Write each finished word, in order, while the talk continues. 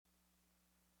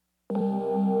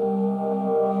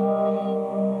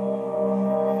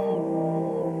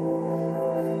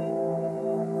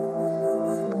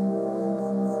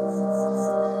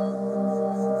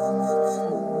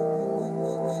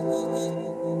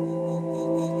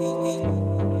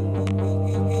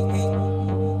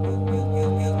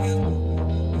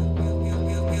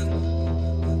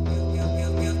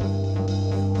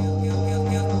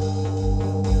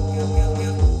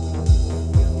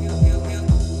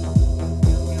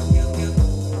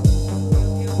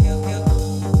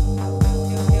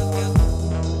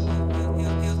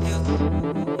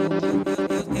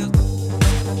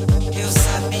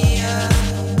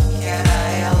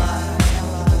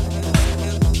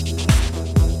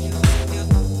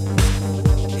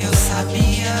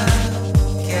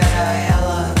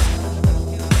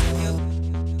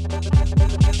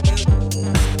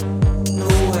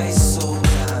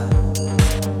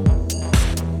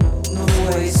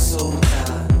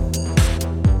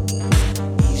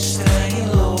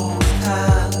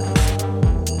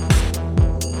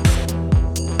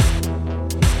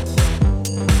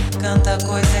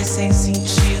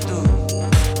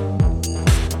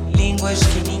línguas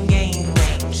que ninguém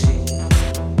entende.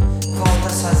 Volta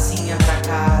sozinha pra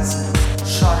casa,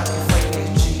 chora que foi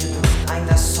perdido,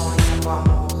 ainda sonha com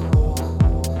amor.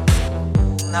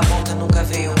 Na boca nunca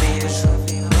veio beijo,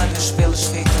 lambe os pelos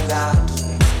feito gato.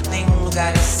 Nenhum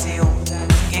lugar é seu,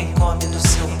 ninguém come do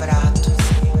seu prato.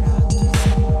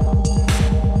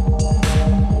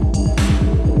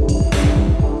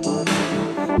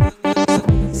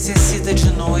 Se excita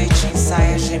de noite,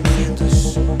 ensaia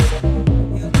gemidos.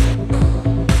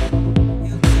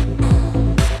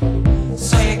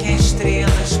 Sonha que a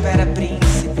estrela espera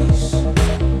príncipes.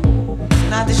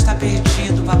 Nada está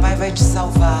perdido, papai vai te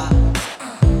salvar.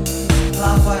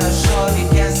 Lá fora chove,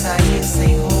 quer sair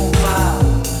sem roupa.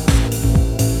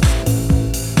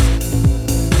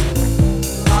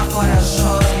 Lá fora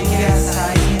chove, quer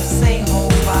sair sem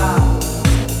roupa.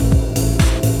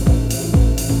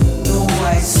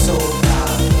 Nua e solta.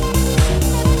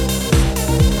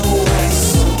 Nua e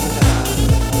solta.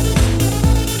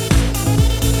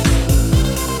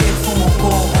 Perfuma o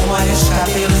corpo, molha os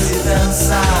cabelos e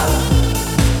dança.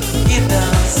 E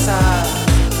dança.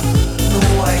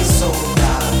 Nua e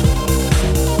solta.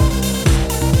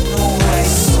 Nua e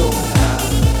solta.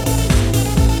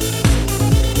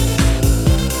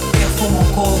 Perfuma o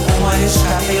corpo, molha os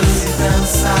cabelos e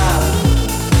dança.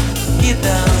 E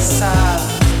dança.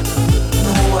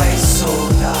 Nua e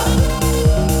solta.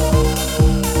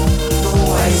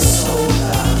 Nua e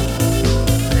solta.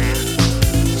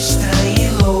 Estranha e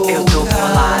louca. Eu tô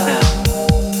bolada.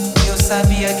 Eu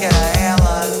sabia que era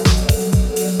ela.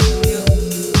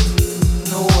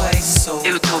 Nua e solta.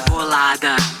 Eu tô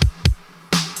bolada.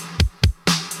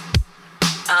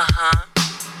 Aham.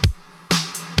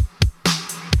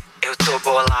 Eu tô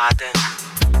bolada.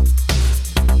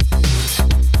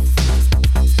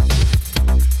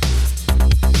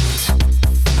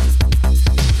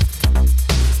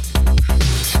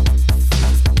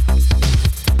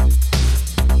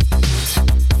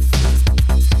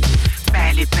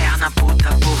 Pele, perna, puta,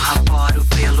 porra, poro,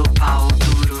 pelo pau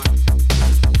duro.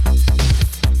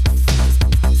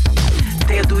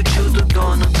 Dedo tio do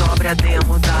dono, dobra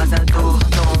demo, dada dor,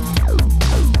 dom.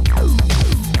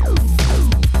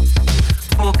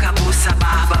 Boca, buça,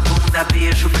 barba, bunda,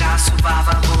 beijo, braço,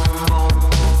 baba, bom.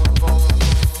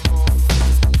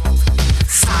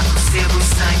 Saco, sebo,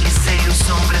 sangue, seio,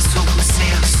 sombra, suco,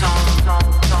 ser, som.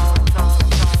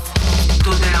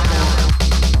 Tudo é amor.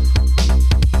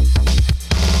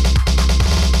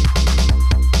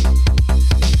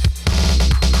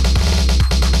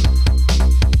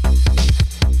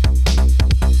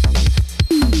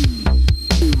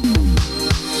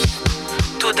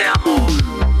 Tudo é amor.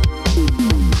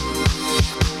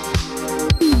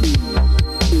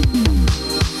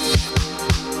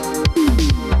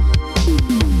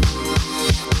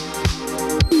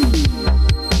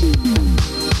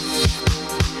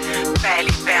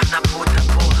 Pele, perna, puta,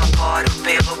 porra, boro,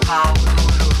 pelo pau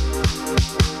duro.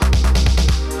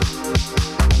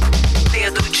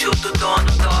 Dedo tio do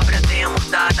dono, dobra, demo,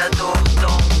 dada, dor,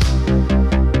 dom.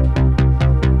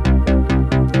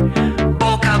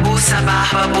 Boca, buça,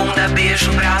 barba, bunda,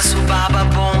 beijo, braço, baba,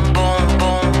 bom.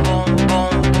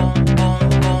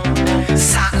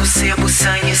 Saco, sebo,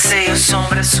 sangue, seio,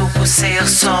 sombra, suco, ser,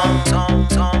 som.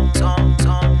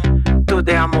 Tudo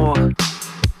é amor.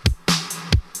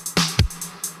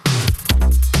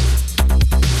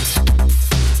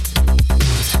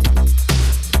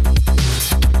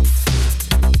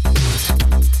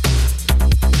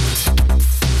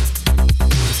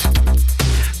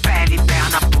 Pele,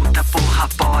 perna, puta, porra,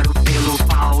 boro, pelo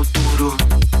pau duro.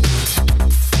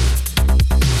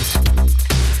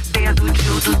 Dedo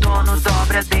tio do dono,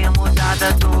 dobra, demo,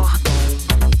 dada, dor.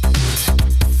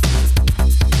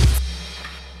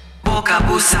 Boca,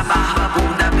 buça, barba,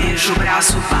 bunda, beijo,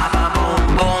 braço, baba, bom.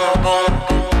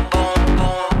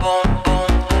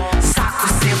 Saco,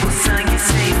 sebo, sangue,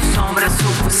 seio, sombra,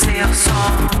 suco, ser,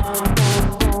 som.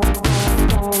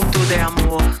 Tudo é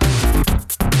amor.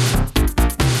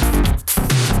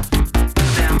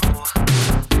 Tudo é amor.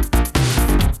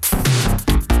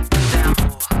 Tudo é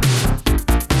amor.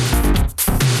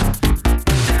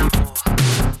 Tudo é amor.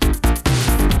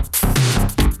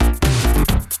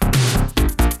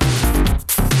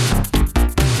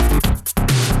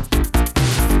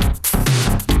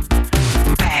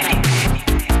 Pele,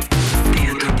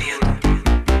 dedo,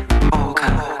 boca,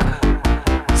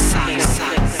 sai,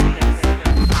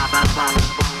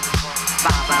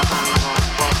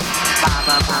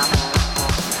 baba,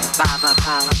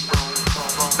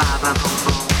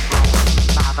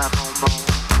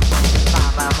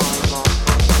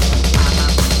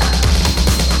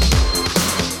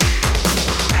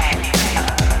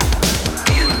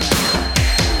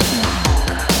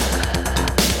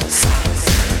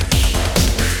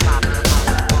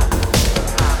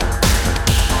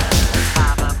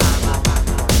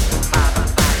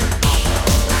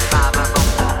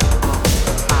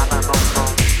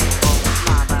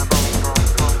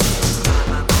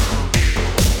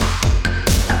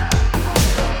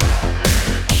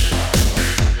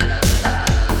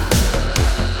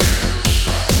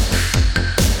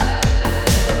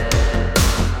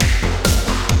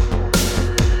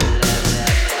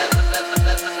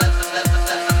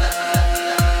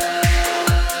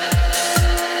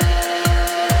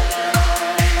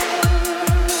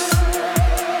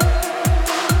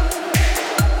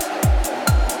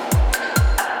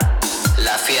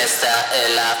 fiesta,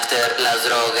 el after, las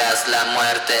drogas, la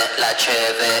muerte, la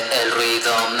cheve, el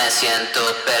ruido, me siento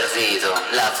perdido.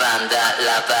 La banda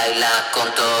la baila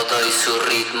con todo y su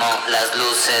ritmo, las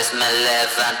luces me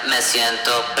elevan, me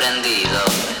siento prendido.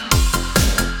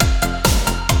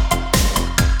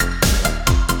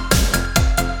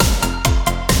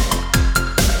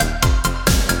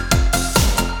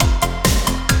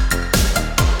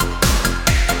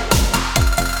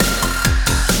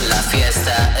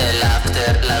 El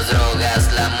after, las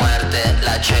drogas, la muerte,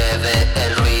 la cheve,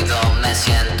 el ruido, me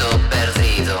siento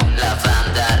perdido. La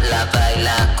banda la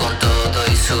baila con todo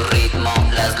y su ritmo,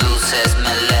 las luces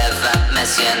me elevan, me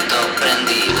siento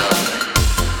prendido.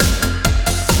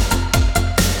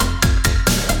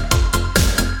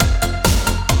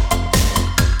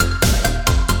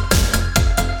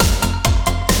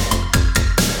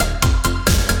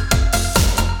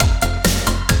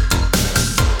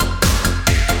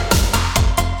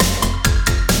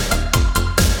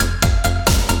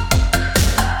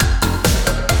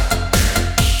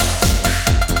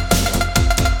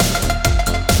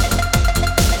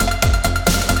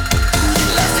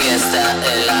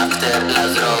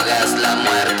 Las drogas, la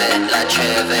muerte, la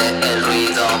cheve, el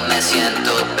ruido, me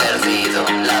siento perdido.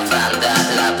 La banda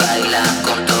la baila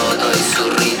con todo y su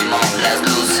ritmo, las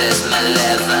luces me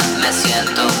elevan, me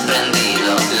siento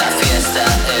prendido. La fiesta,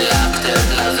 el after,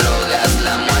 las drogas,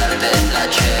 la muerte, la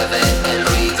cheve, el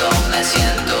ruido, me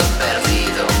siento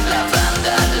perdido. La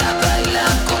banda la baila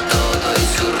con todo y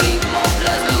su ritmo,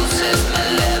 las luces me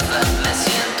elevan, me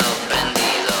siento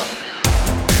prendido.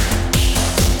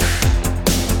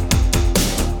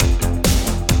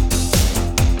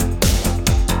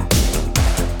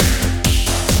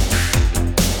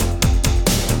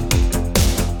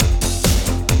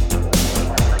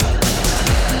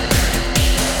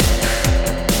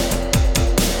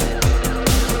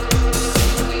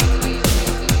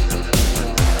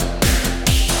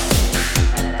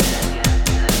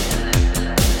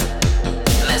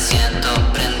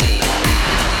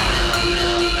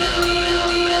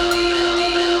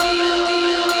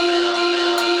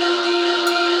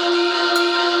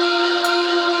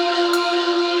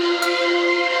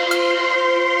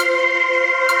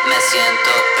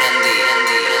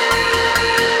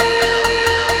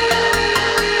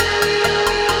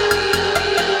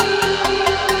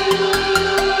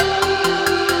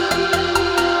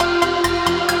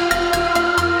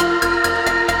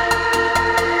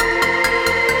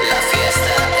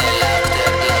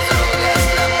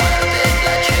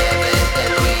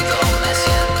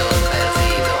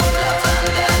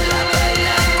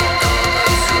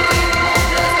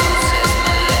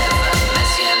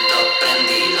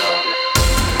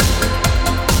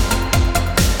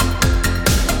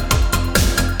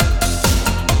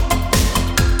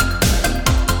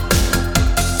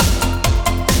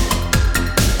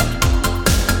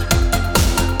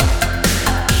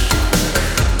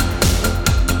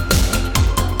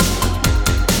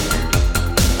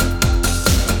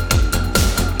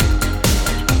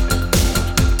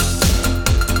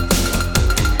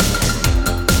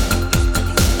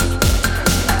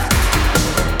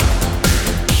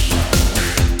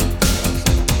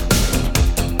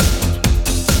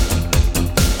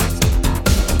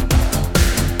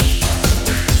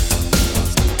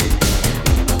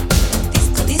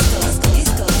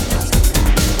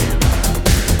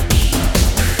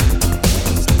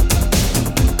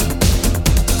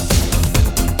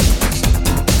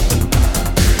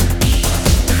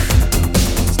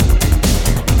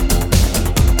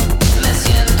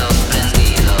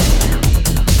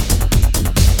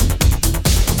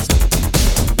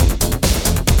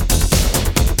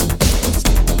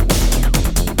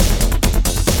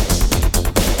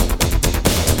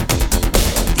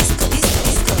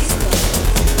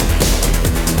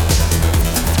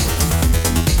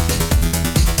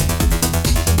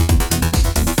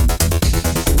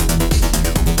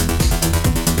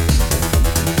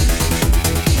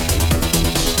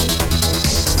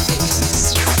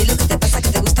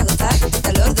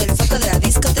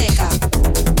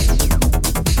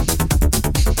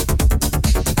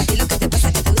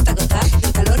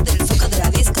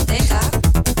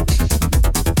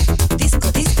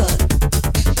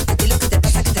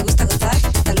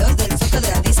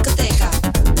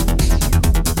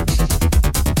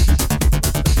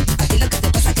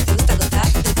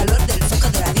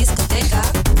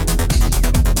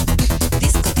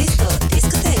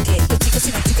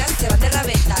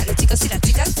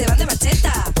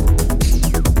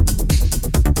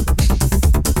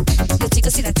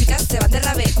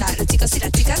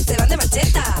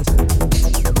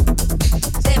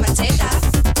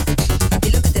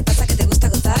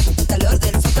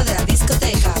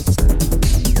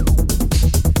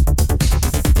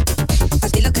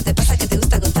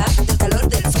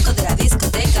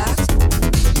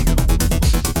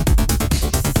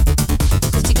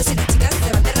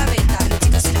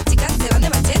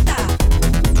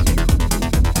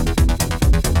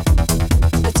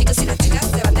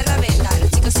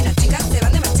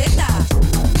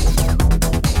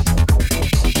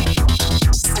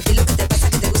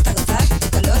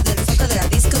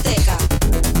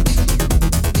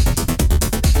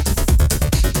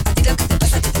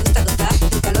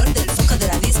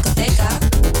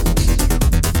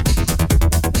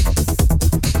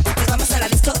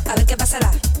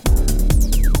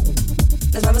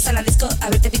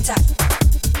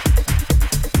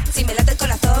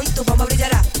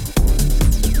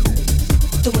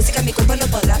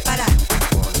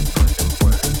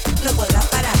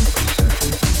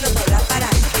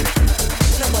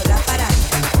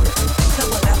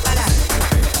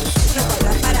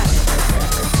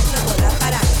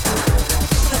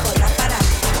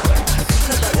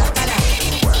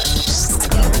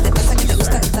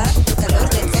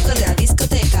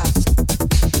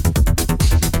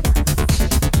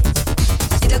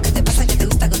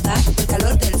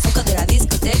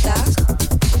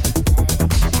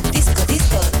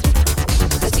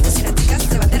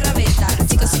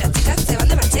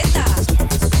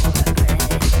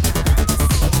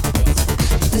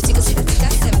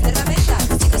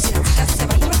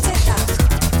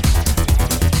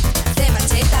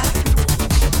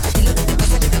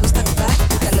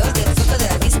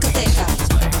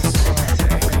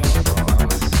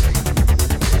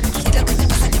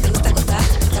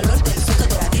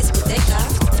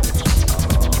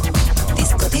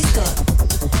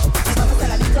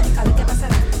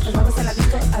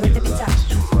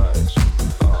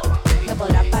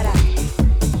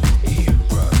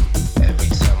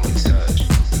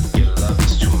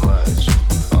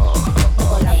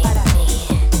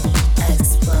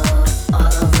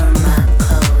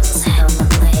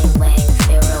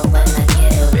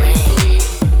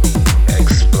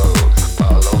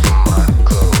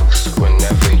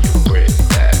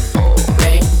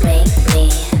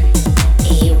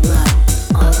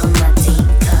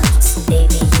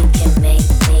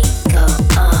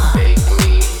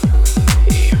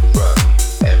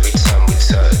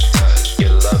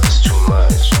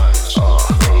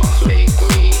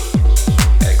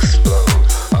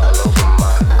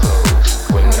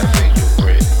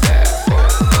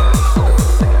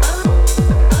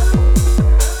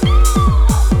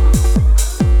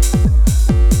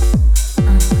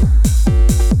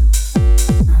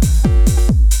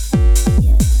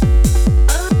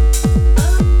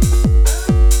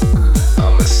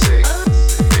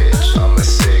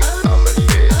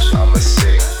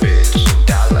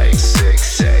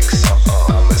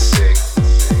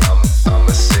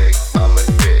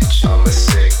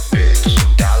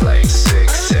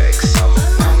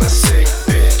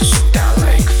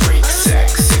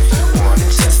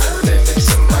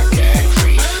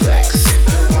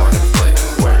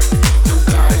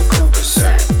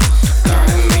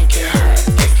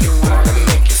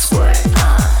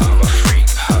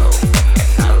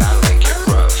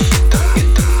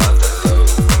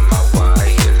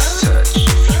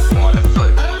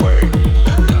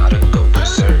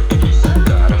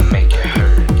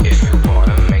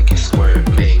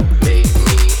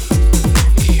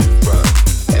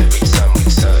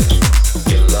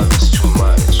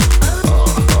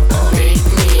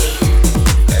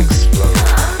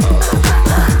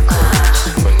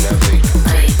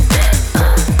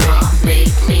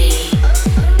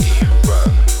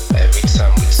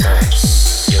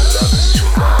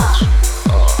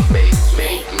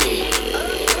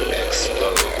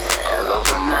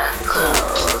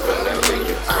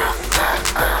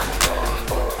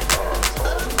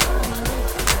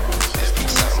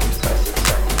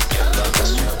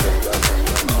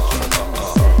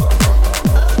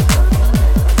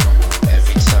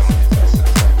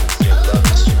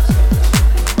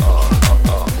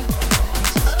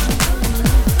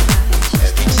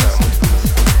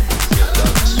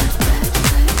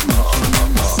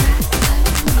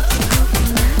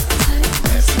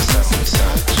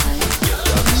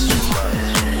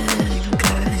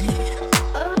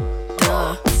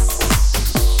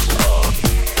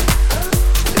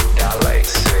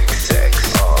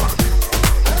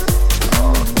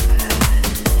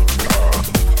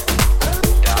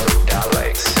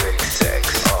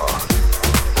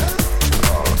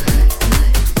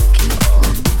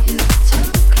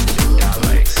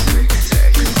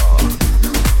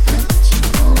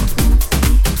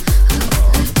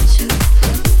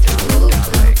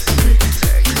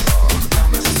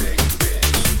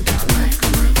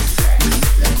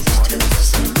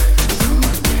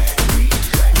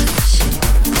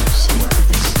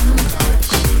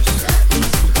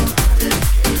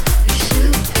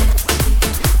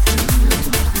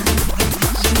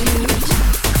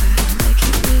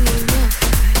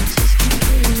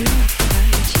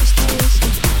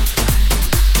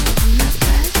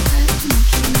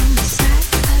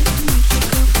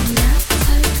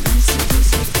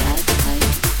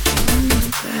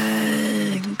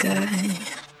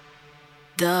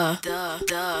 I'm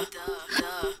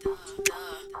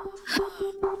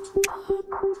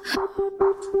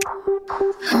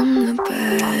the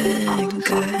bad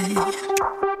guy.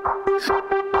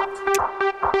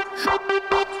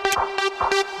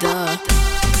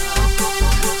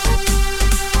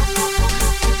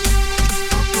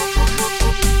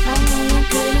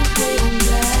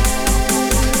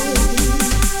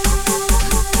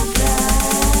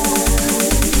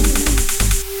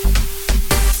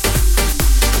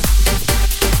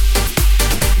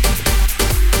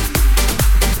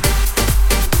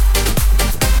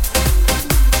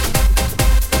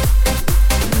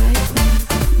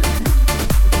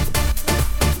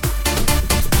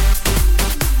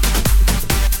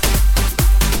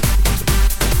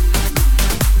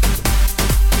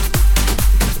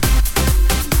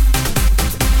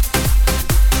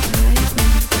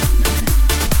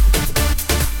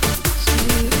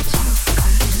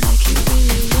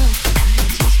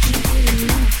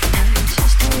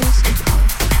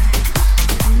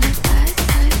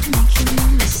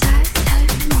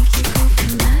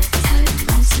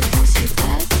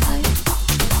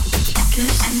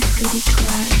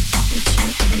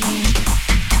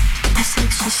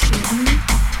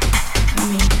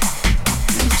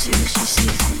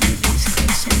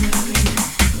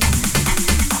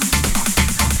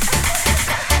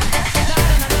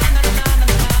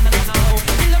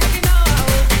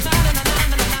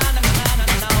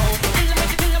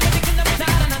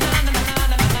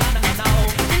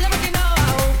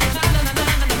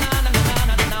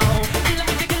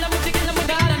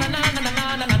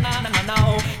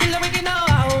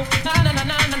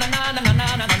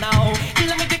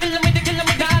 Let me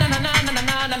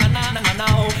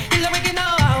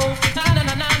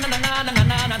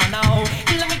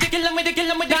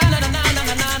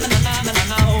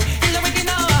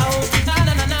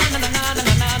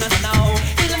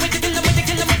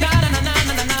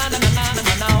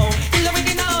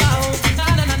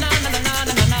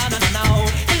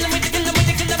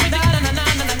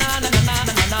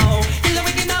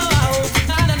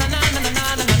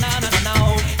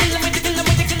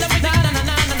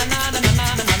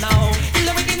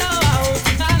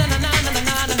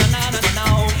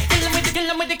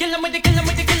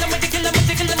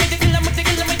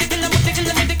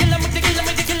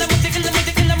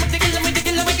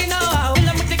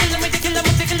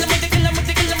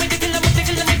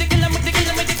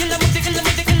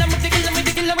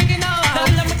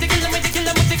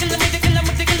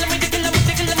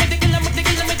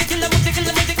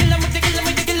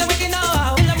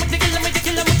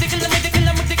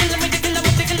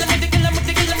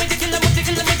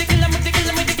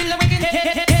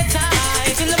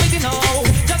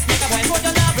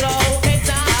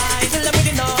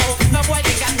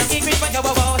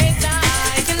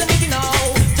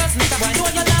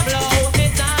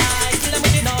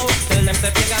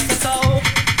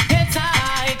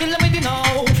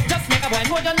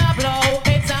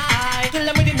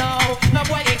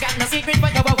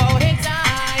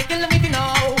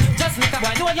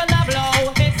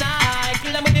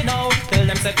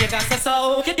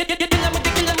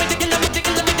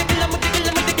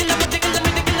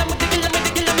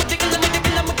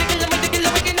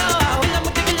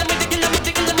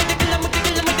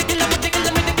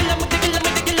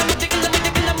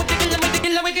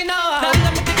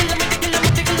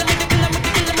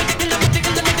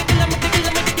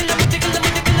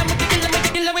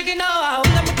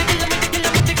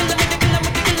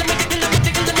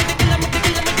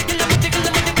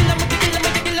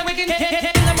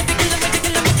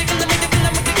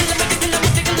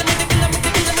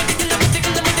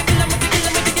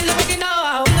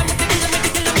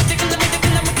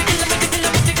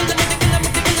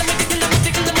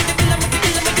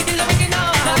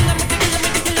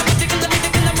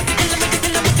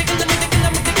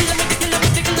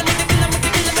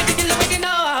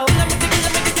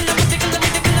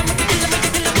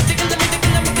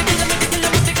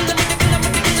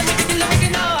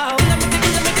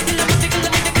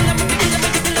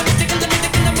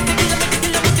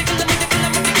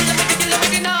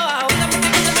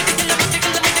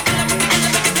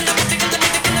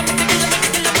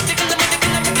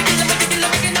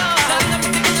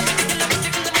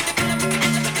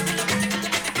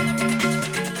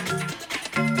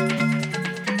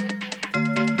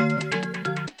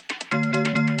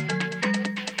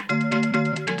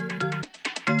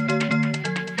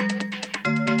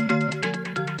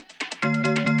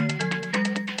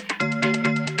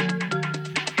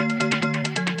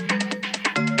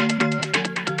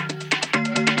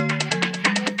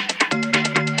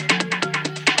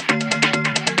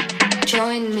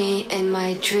Join me in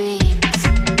my dreams,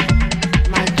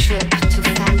 my trip to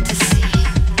fantasy.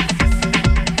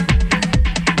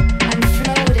 I'm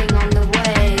floating on the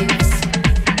waves.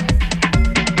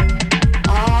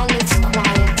 All is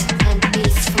quiet and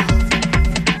peaceful.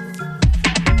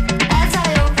 As I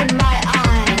open my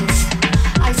eyes,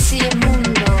 I see a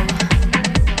mundo.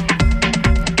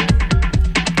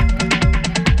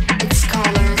 Its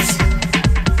colors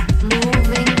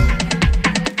moving,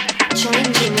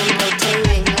 changing and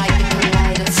rotating like a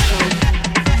kaleidoscope.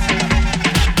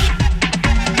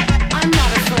 I'm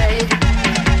not afraid.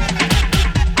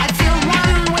 I feel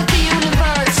one with the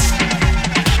universe.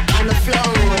 I'm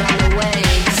afloat on the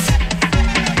waves,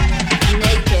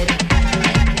 naked.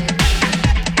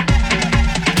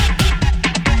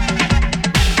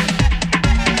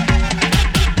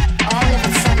 All of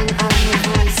a sudden I hear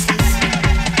voices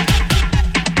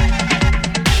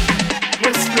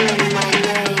whispering my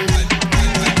name.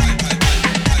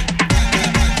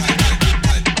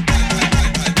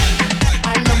 I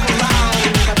look around,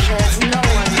 but there's no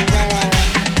one there.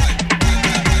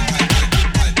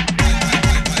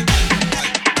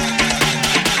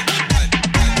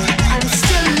 I'm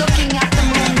still looking at the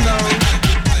mundo.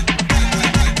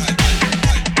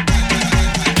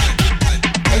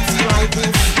 Its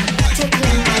brightness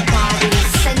tickling my body,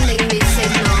 sending me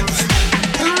signals,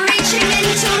 reaching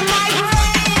into my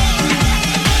brain.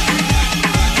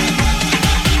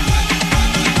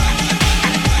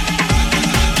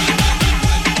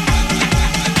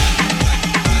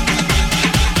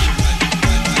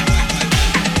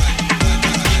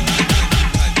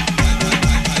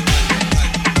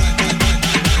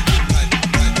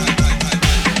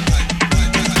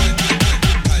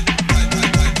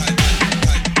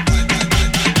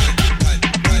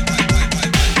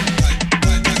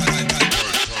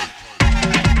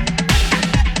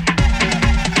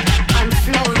 I'm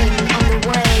floating on the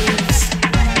waves.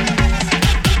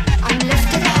 I'm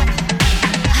lifted up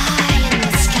high in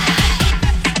the sky.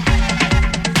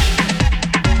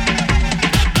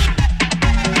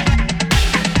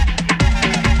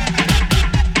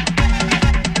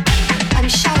 I'm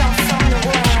shut off from the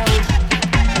world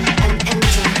and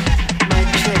enter my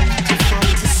trip to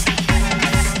fantasy.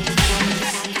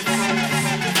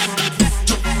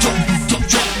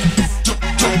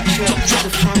 My trip to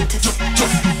fantasy.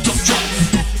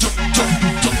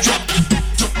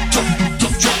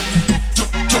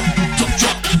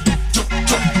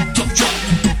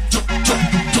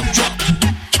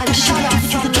 I'm shut off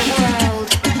from the world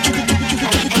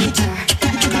and enter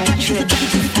my trip to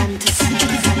fantasy.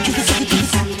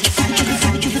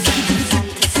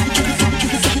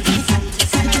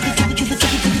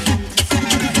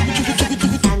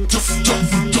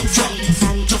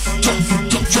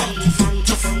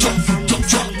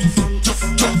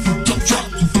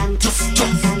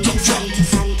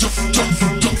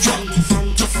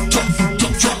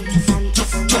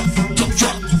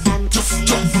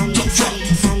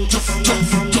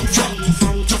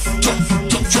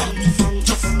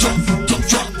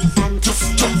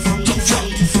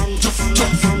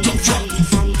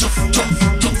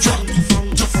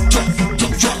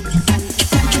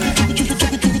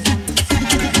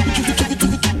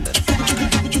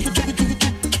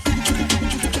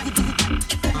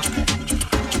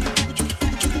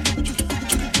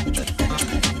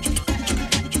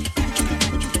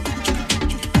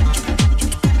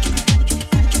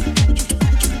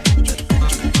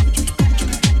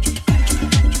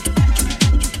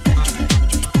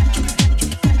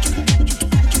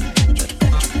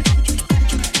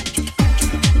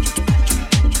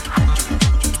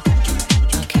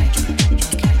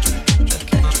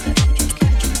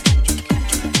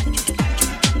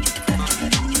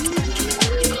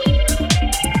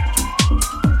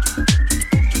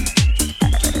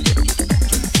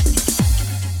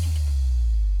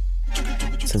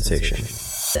 Sensation.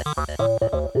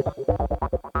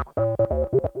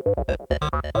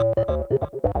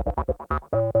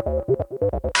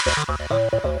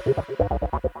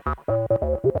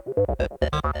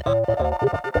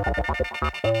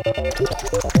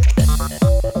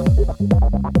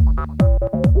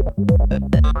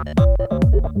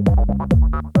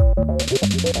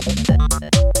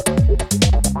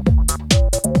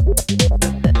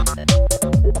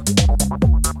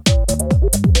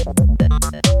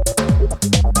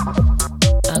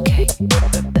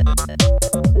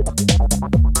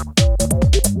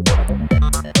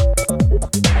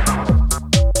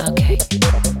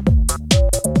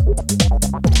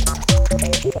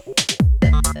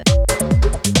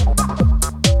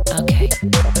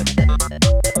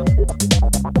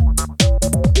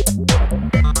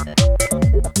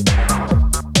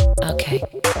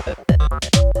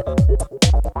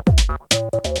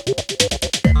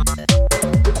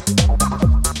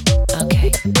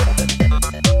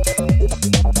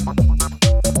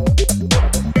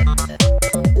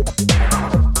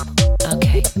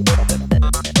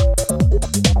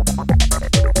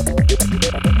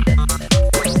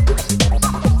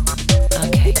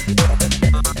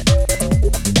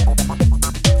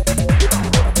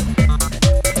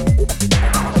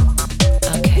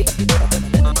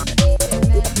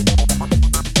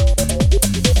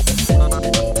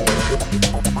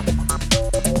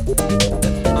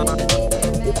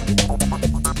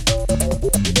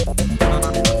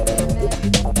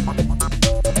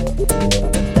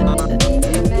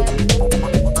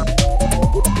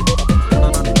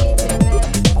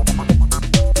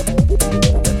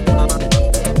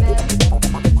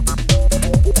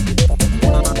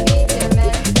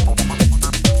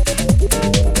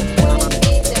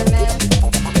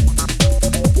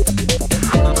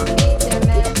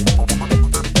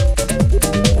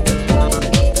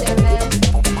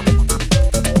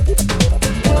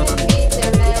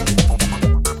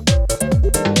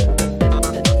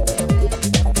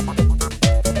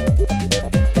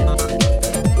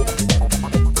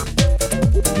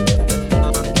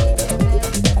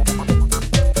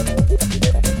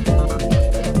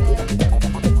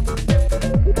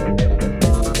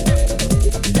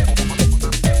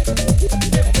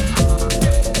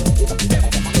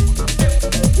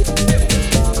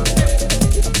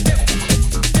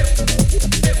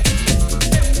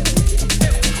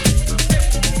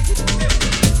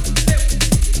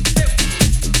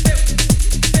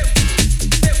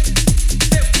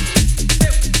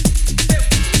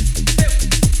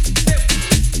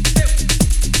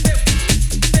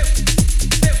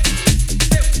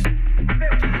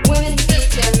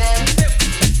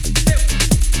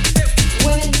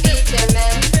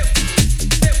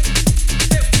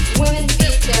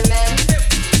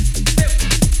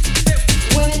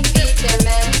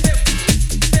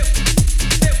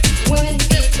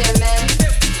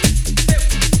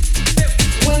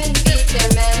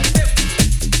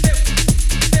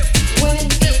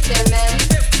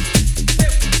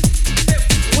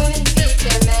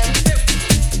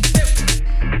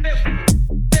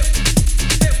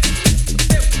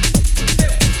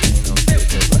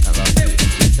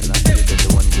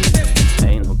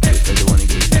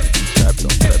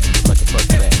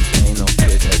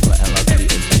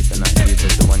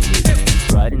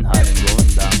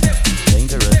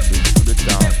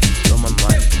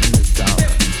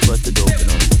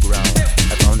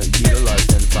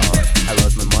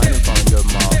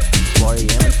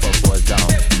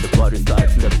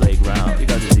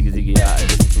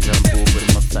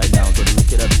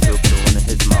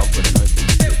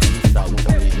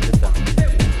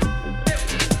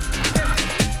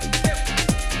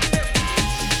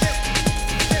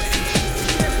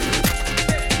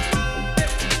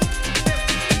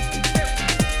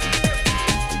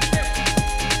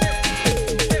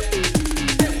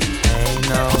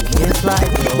 kiss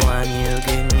like the one you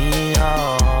give me,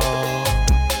 oh,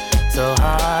 so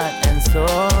hot and so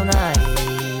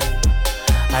naive.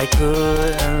 I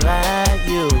couldn't let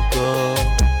you go.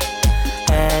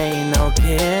 Ain't no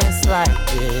kiss like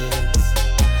this.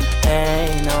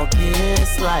 Ain't no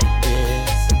kiss like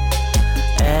this.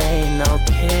 Ain't no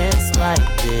kiss like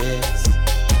this.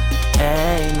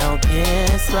 Ain't no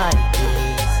kiss like this.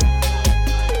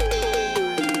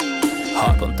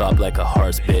 Hop on top like a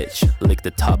horse, bitch. Lick the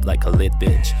top like a lit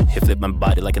bitch. He flipped my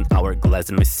body like an hourglass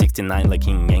and me 69 like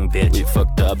yin yang, bitch. We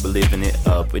fucked up, believing it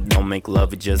up. We don't make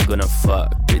love, we just gonna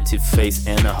fuck. Pretty face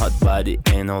and a hot body.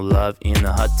 Ain't no love in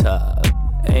a hot tub.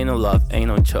 Ain't no love, ain't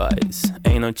no choice.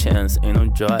 Ain't no chance, ain't no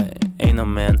joy. Ain't no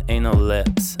man, ain't no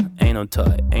lips. Ain't no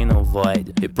toy, ain't no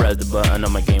void. He pressed the button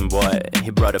on my Game Boy. He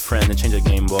brought a friend and changed the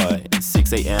Game Boy.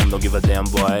 6 a.m, don't give a damn,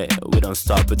 boy. We don't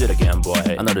stop, we do it again,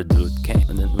 boy. Another dude came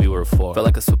and then we were four. Felt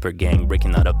like a super gang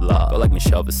breaking out of love. Felt like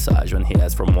Michelle Visage when he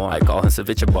asked for more. I call him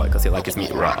Ceviche boy cause he like his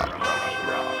meat raw.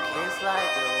 Kiss like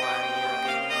the one you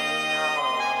give me, oh,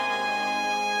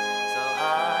 so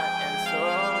hot and so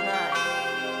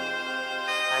naive.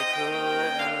 I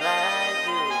couldn't let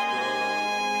you go.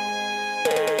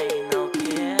 Ain't no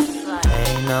kiss like,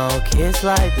 ain't no kiss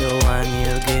like the one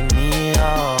you give me,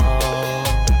 oh,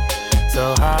 so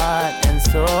hot and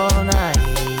so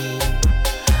naive.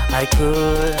 I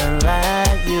couldn't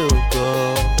let you go.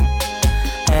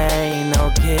 Ain't no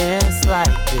kiss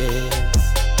like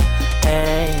this.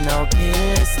 Ain't no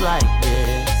kiss like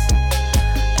this.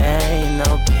 Ain't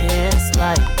no kiss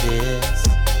like this.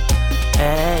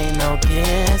 Ain't no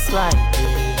kiss like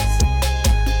this.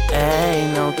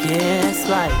 Ain't no kiss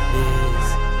like this.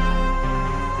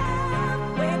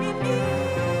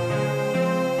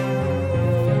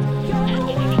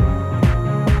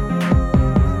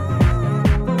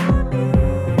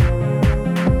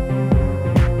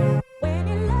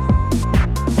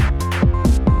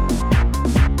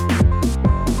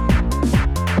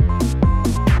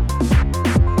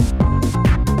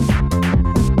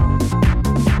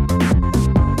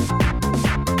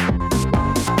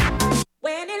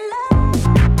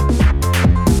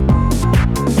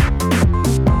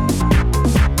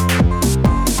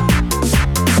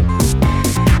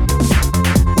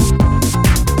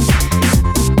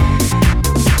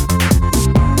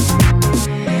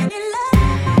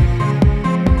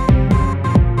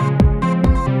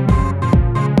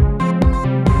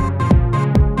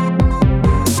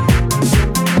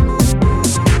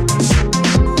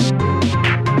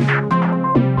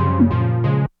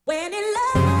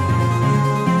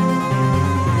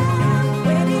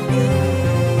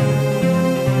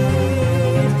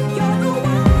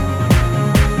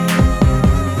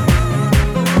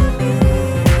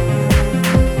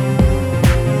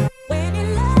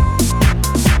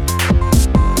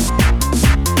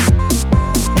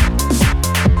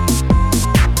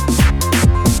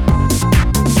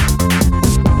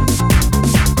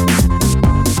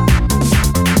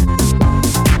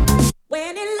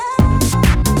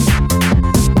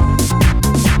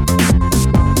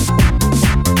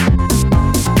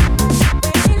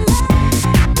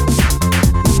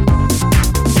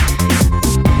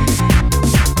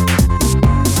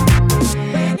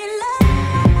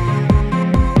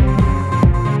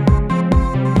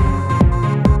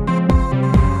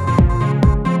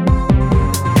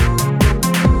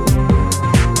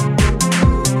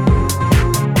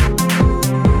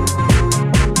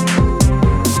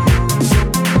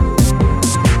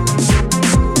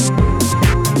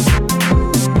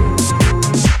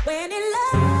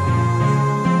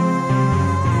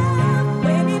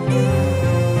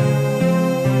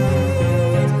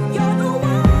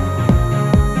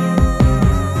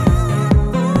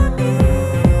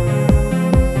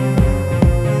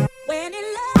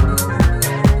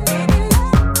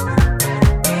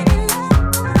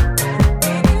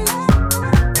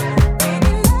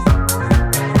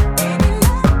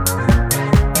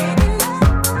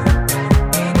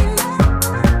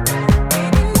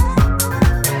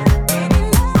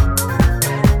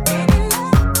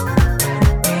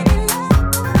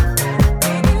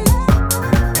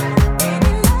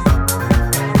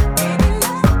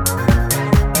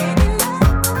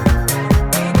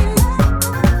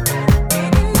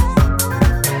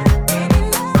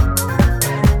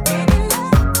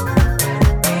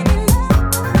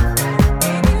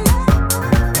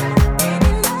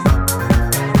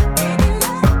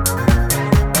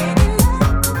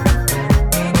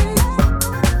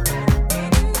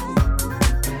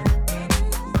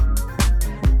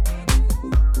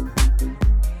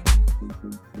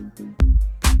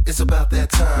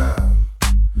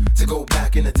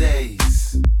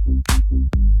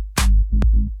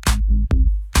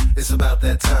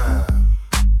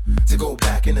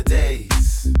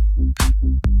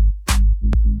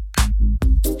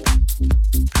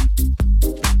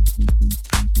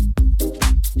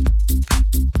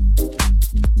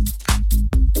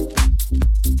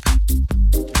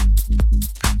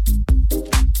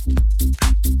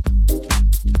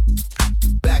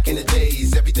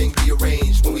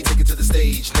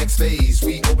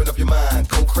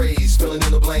 filling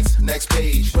in the blanks. Next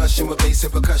page, brushing with bass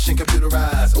and percussion,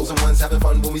 computerized. O's and ones having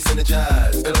fun when we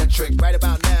synergize. Electric, right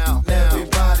about now.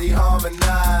 Everybody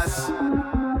harmonize.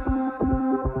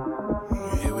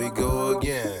 Here we go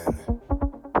again.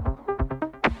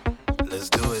 Let's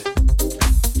do it.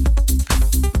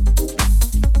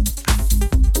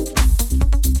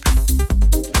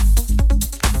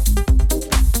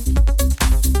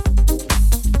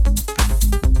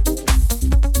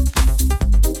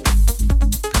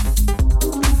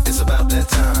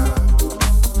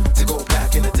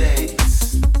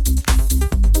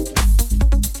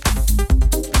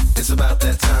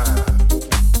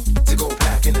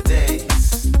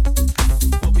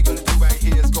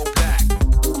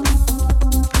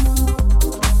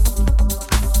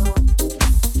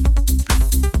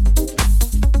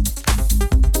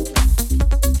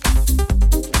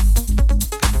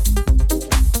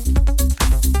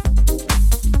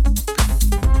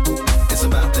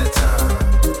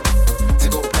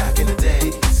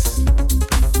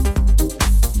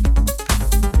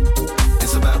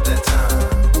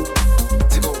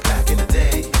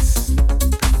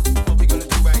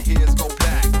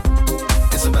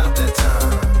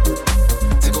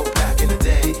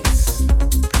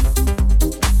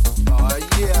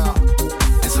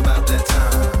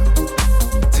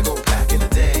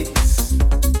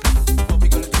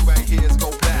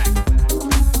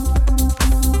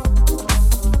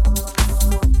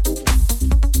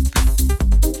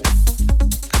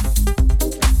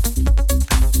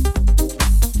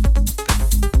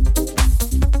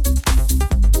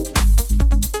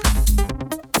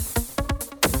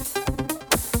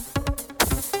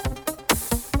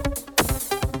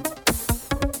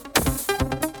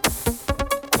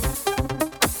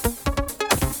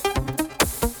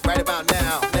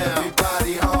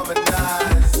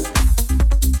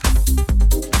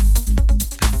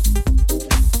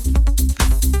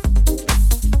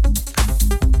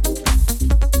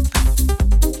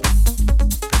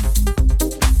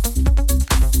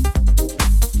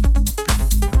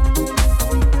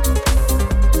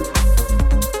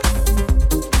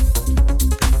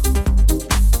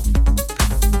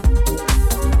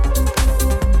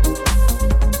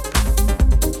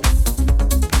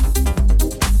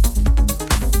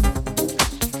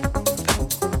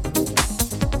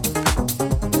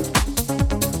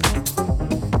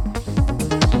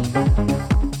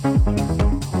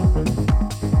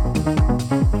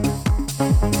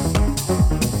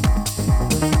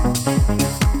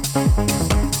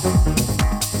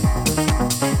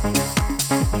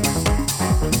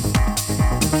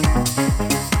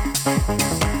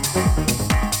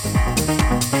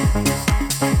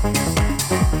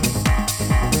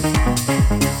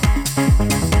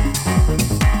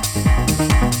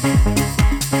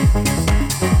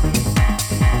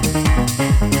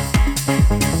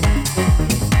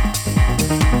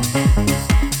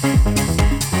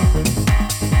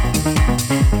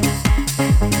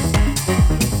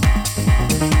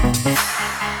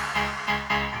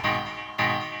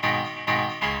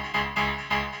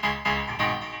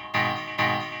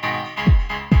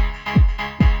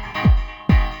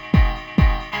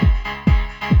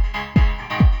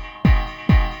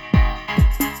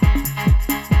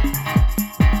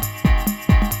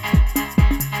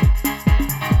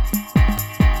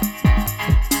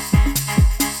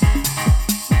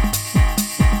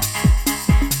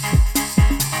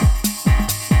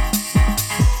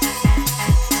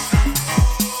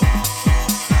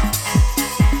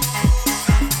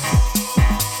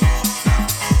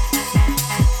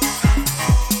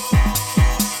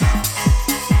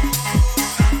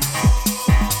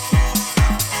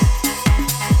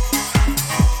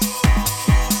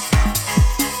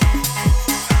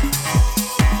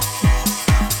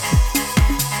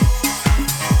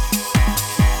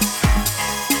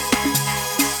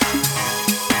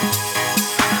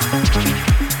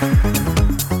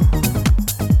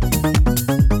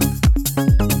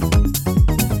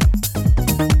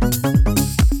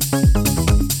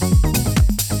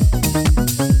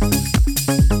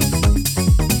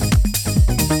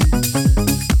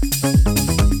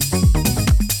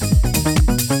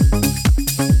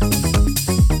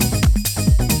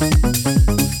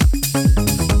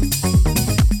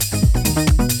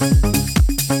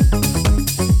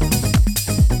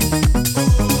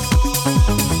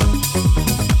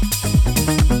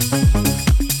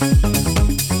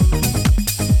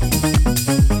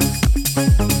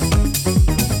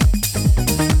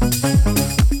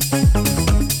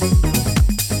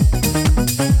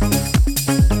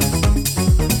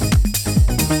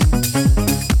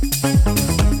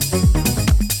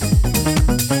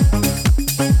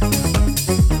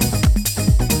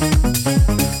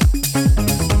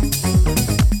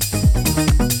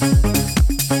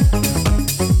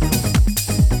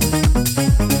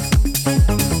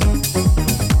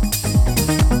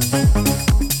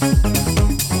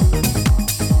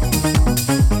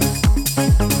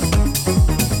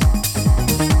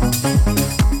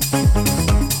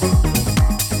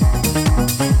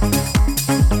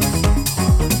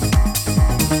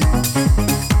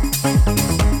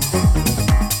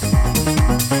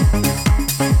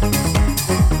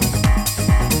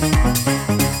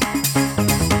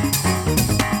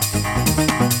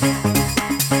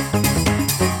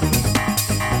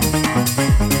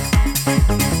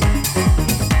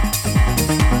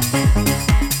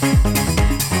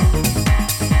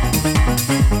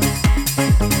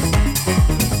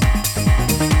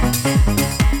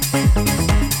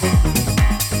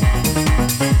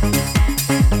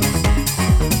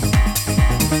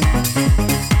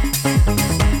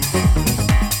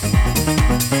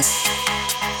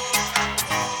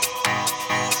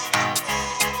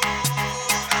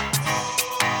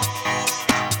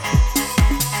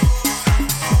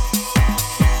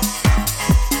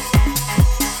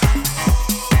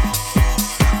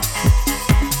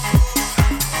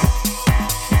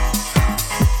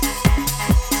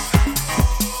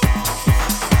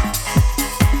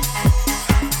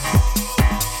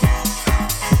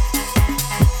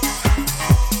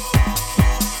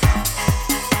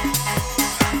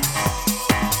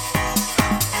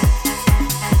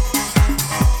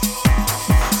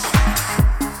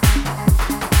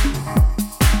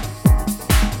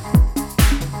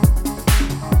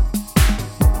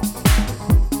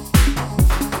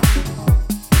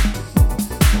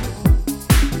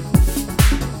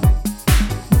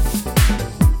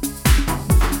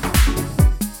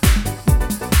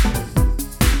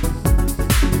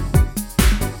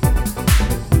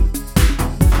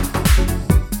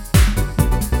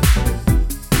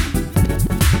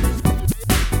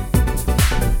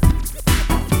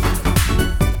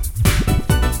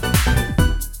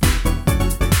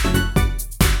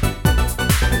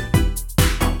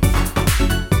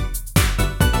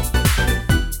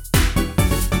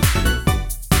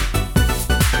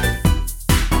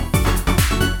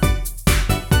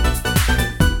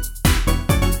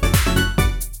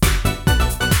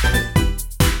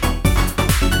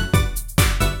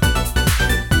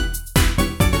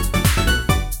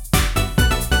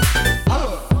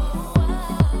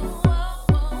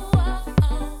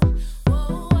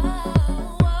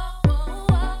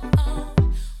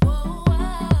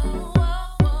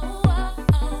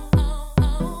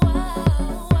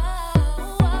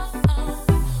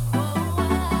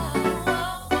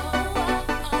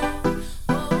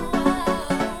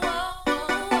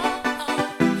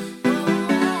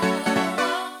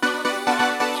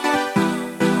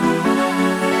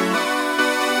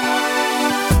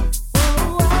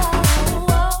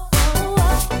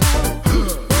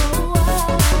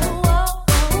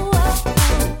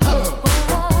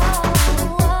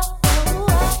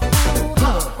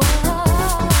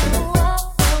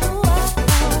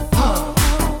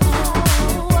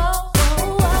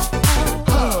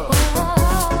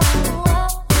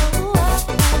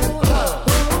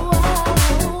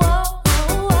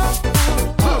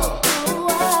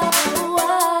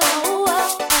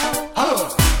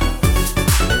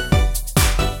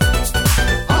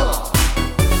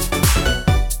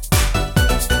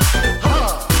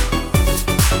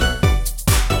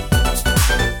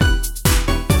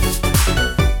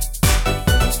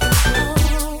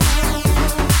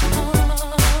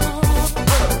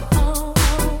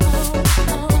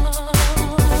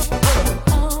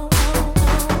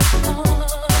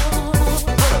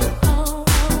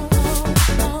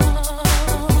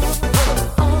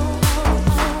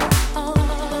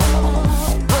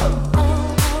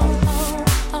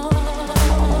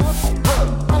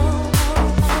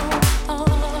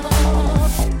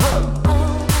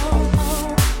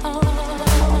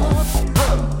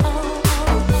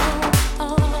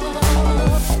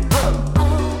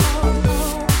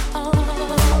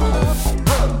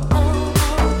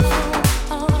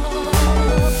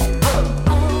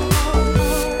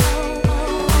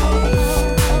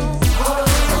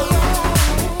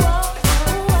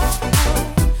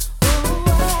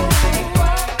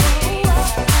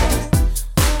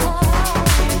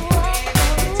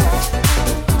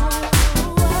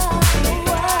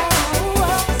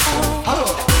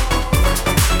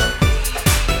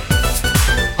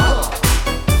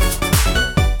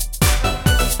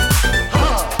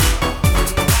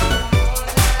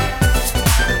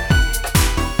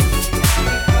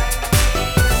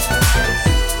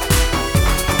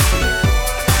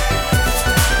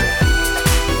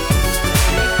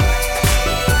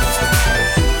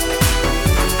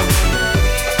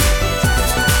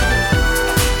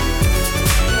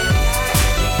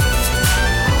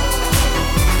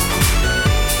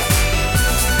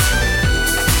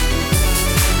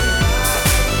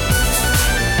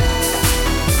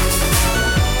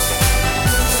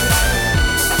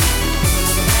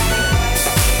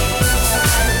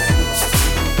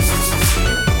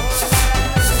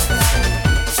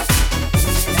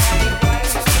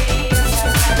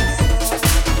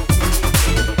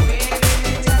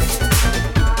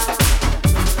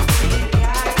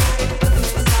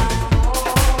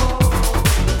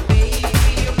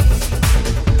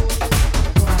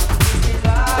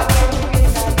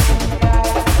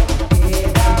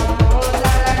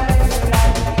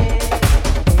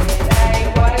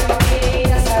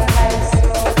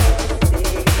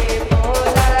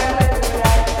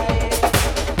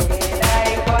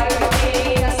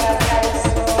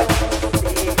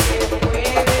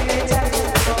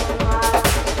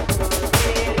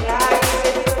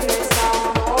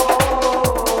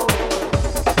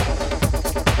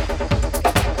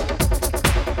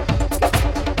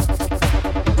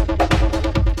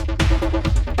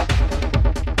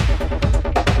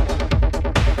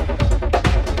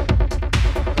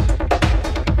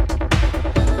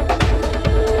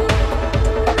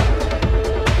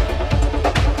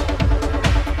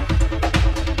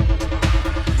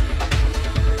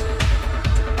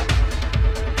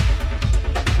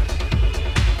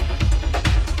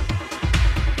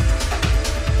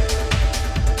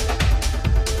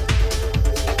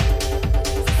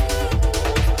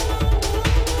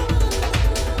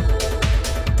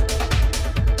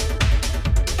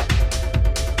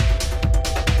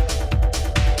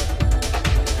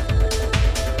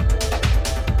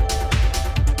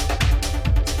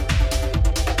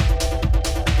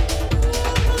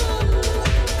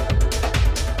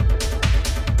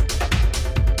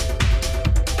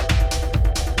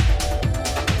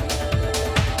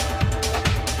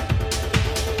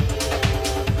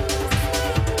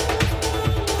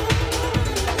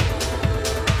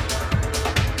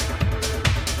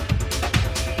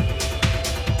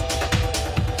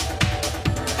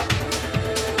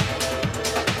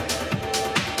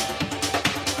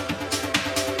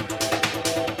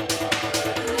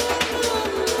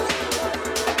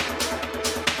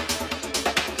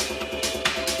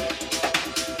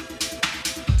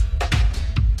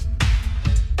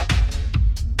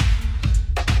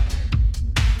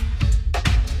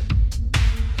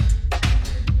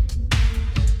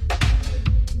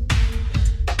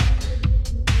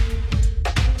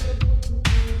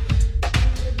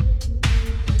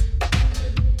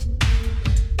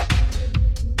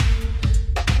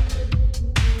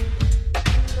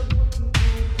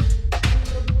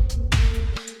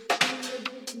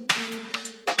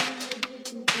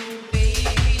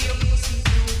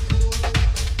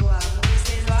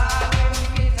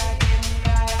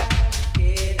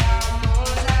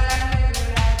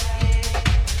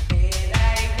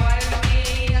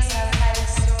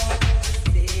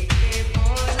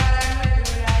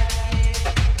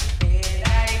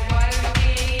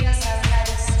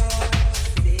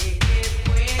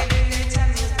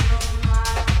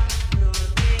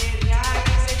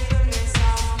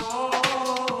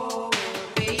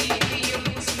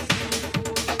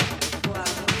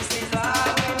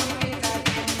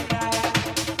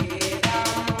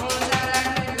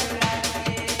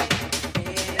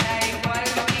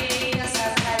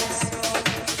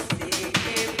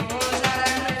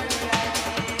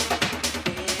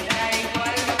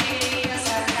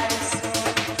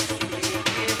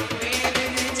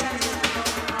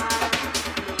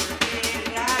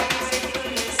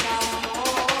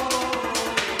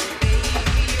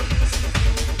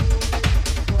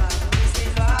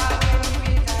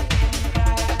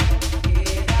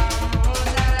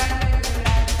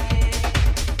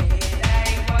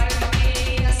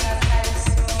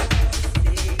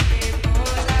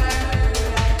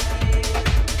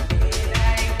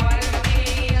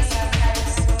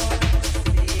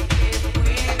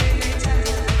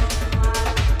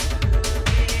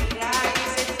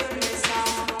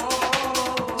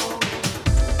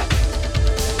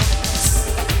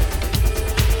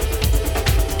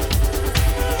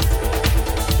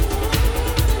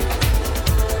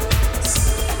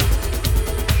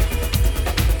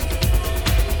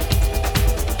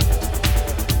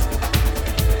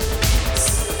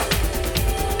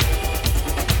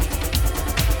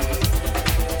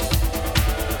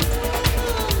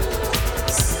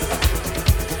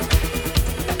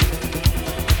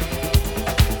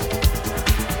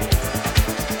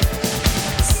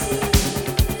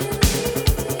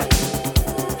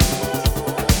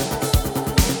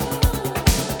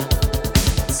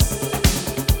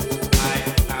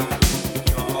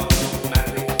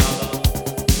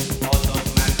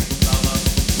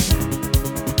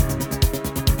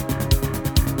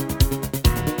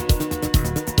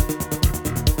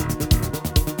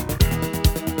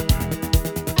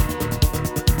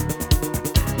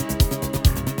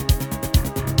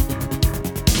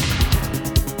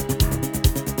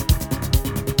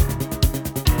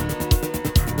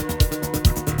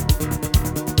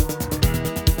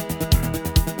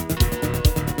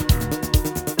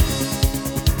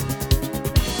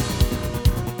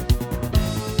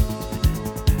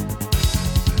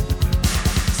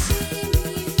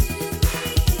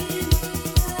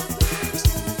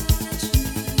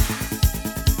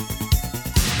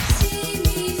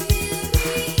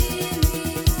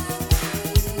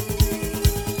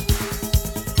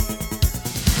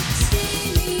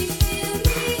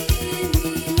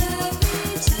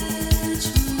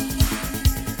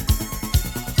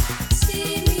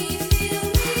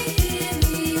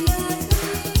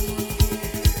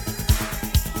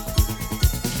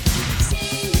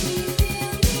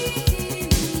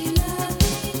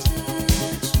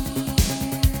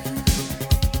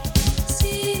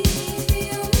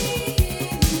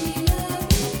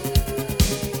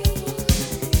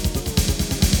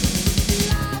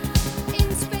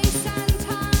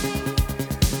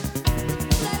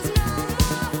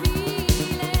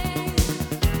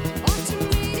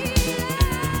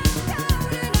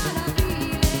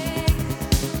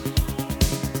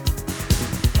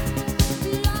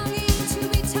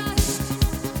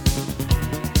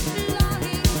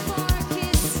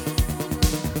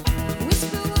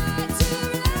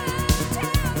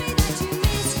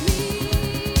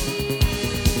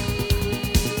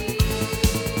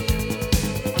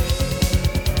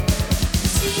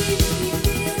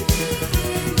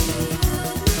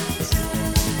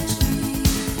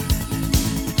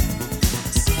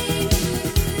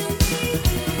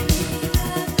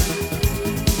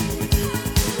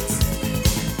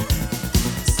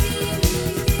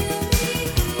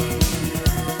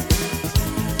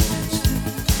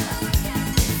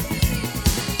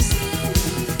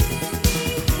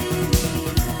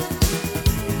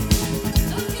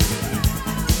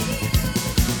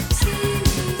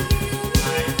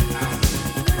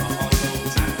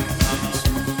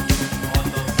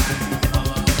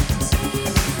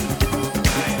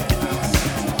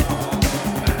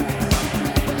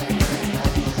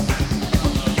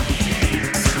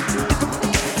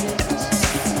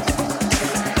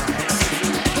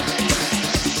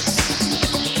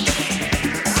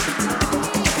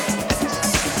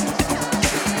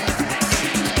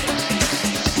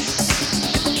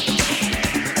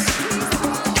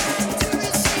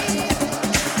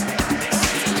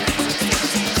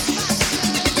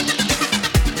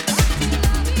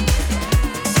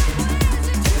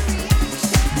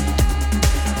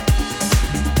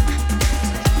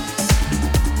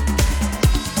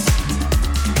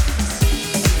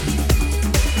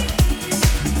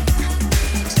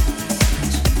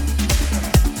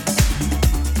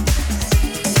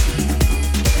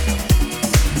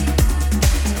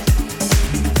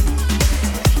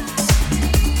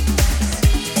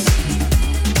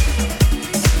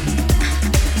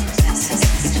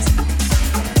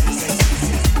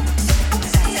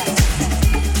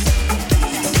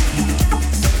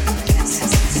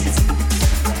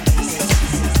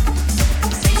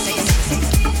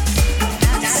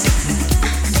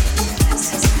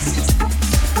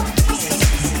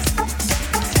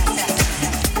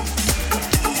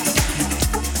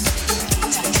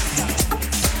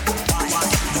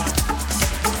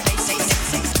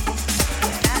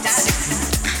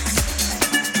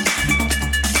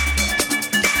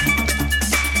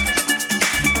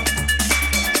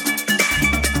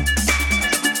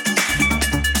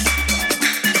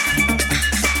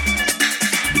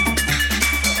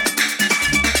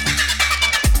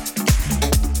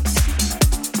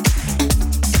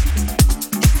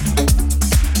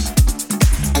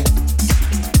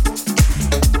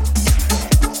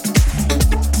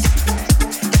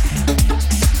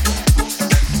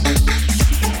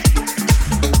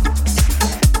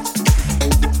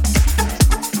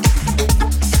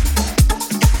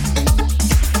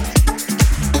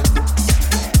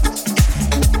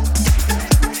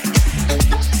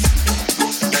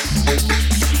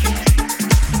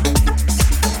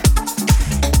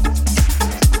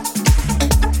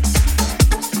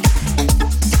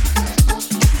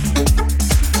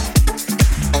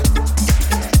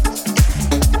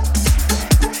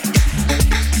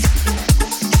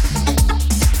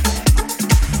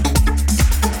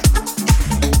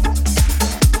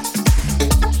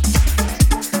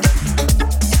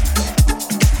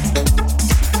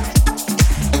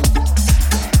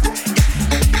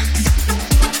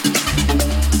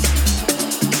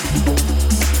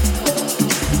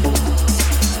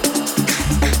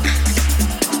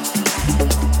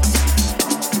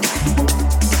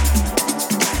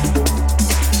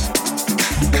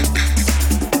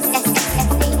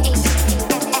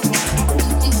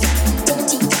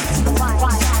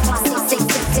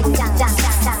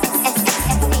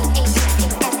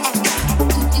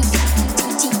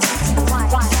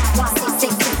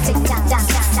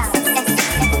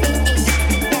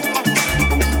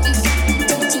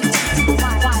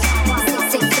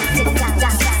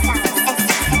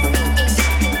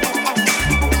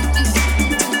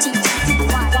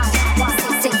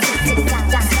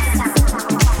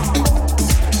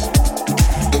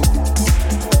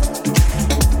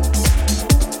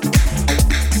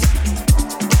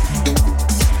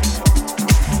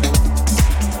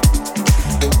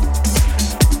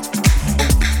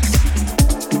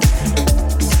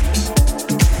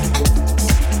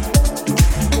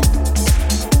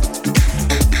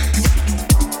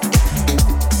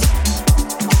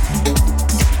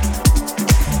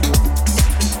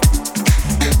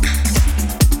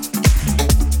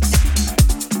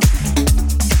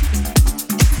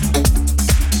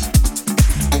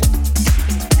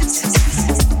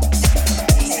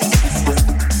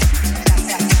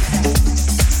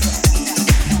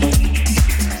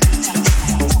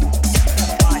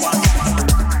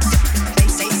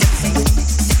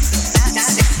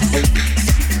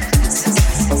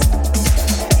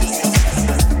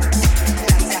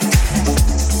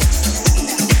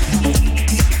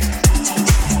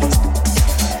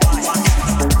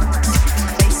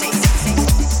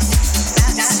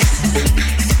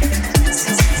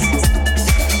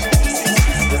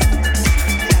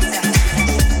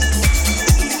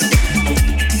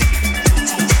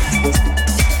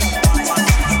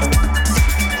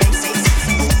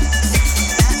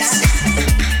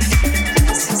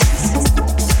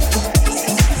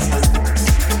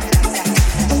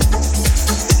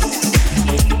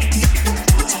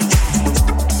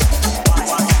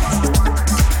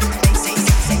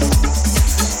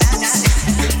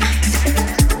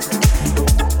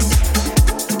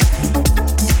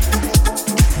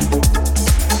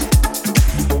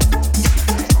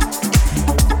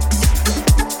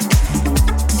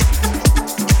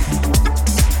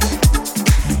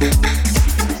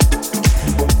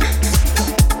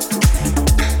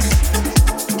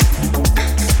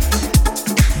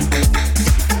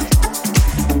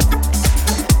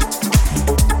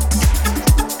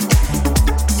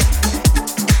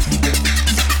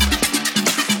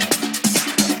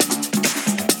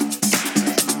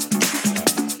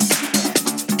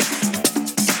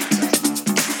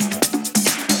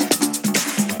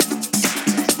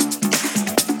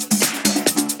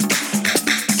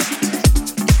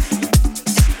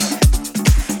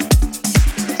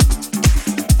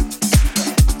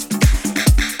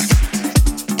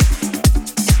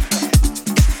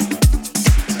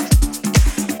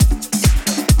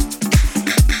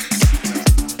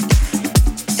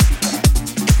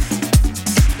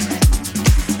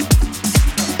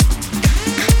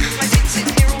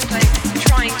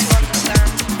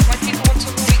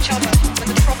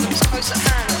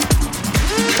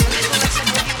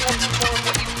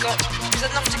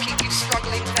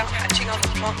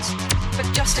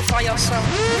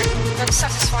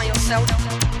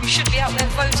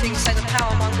 voting, say the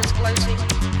power mongers gloating.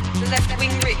 The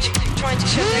left-wing rich, trying to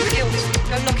show their guilt,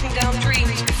 go knocking down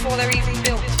dreams before they're even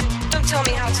built. Don't tell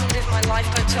me how to live my life,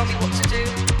 don't tell me what to do.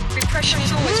 Repression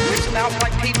is always brought about by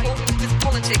people with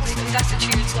politics and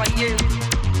attitudes like you.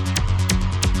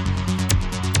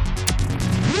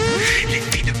 Les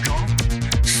filles de camp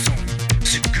sont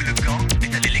ce que le camp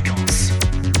est à l'élégance,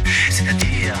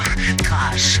 c'est-à-dire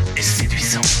trash et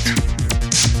séduisante.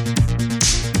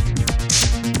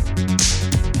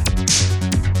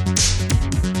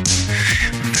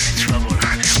 Very trouble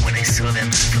when I saw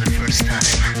them for the first time,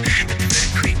 but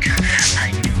very quick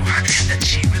I knew that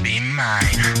she will be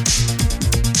mine.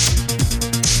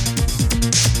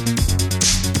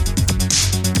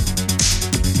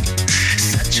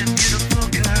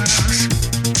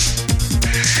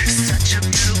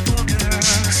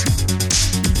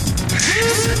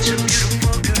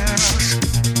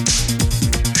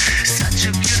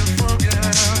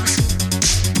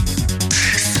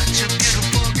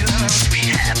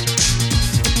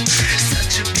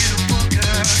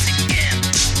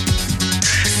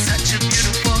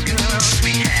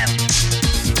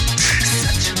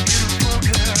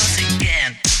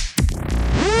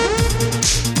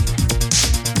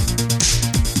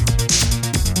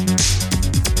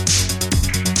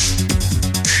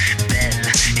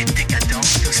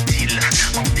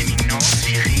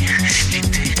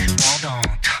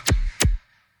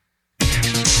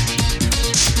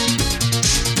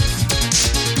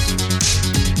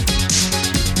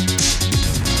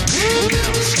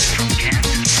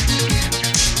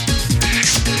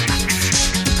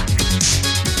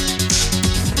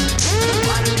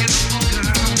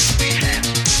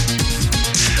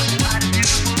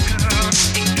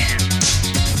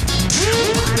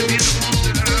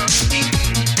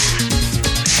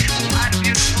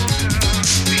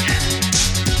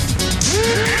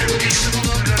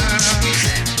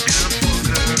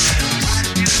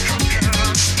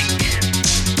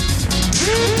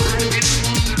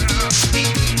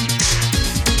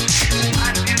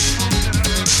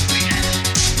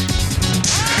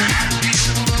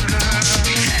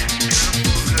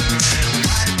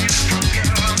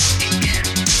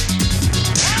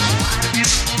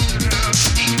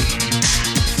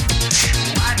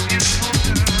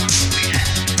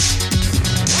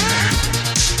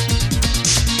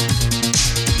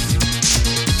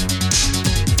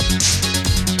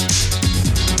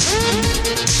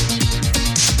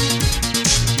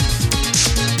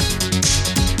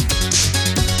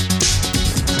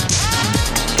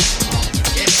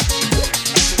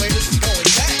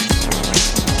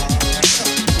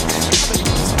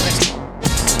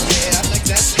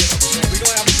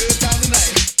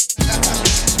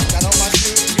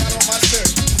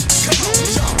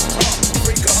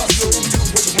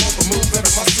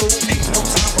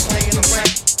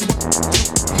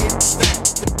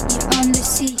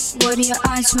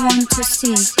 Want to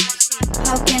see.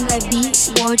 How can I be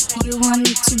what you want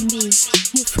me to be?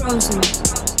 You're frozen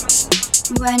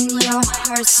when your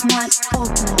heart's not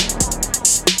open.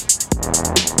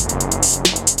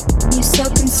 You're so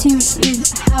consumed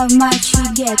with how much you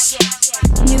get.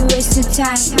 You wasted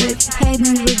time with hate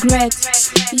and regret.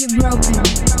 You're broken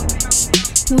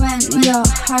when your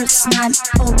heart's not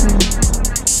open.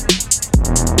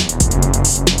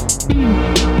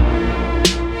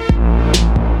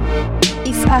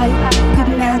 If I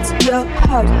could melt your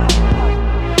heart,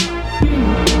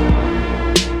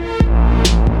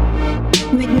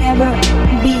 we'd never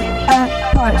be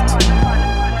apart.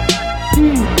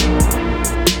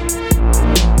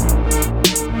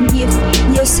 Give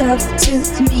yourself to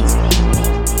me.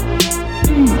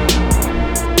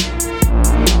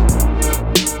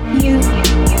 You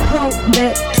hold the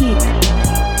key.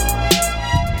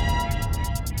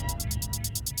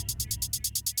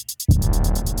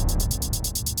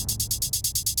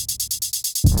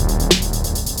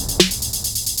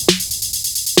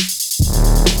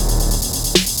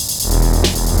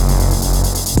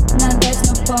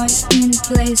 In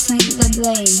placing the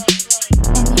blame,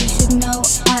 and you should know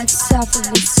I'd suffer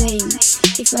the same.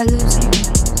 If I lose you,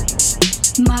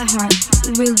 my heart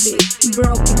will be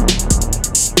broken.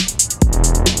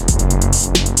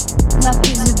 Love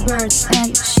is a bird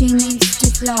and she needs to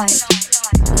fly.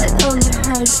 Let all the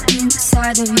hurt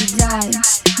inside of you die.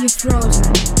 You're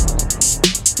frozen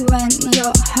when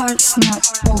your heart's not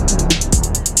open.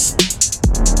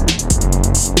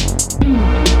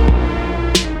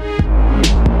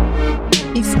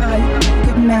 If I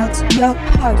could melt your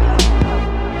heart,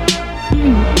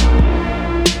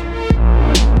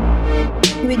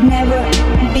 we'd never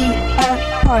be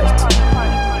apart.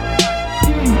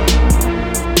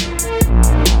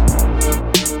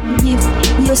 Give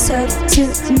yourself to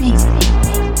me.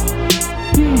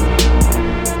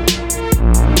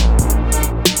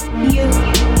 You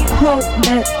hold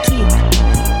that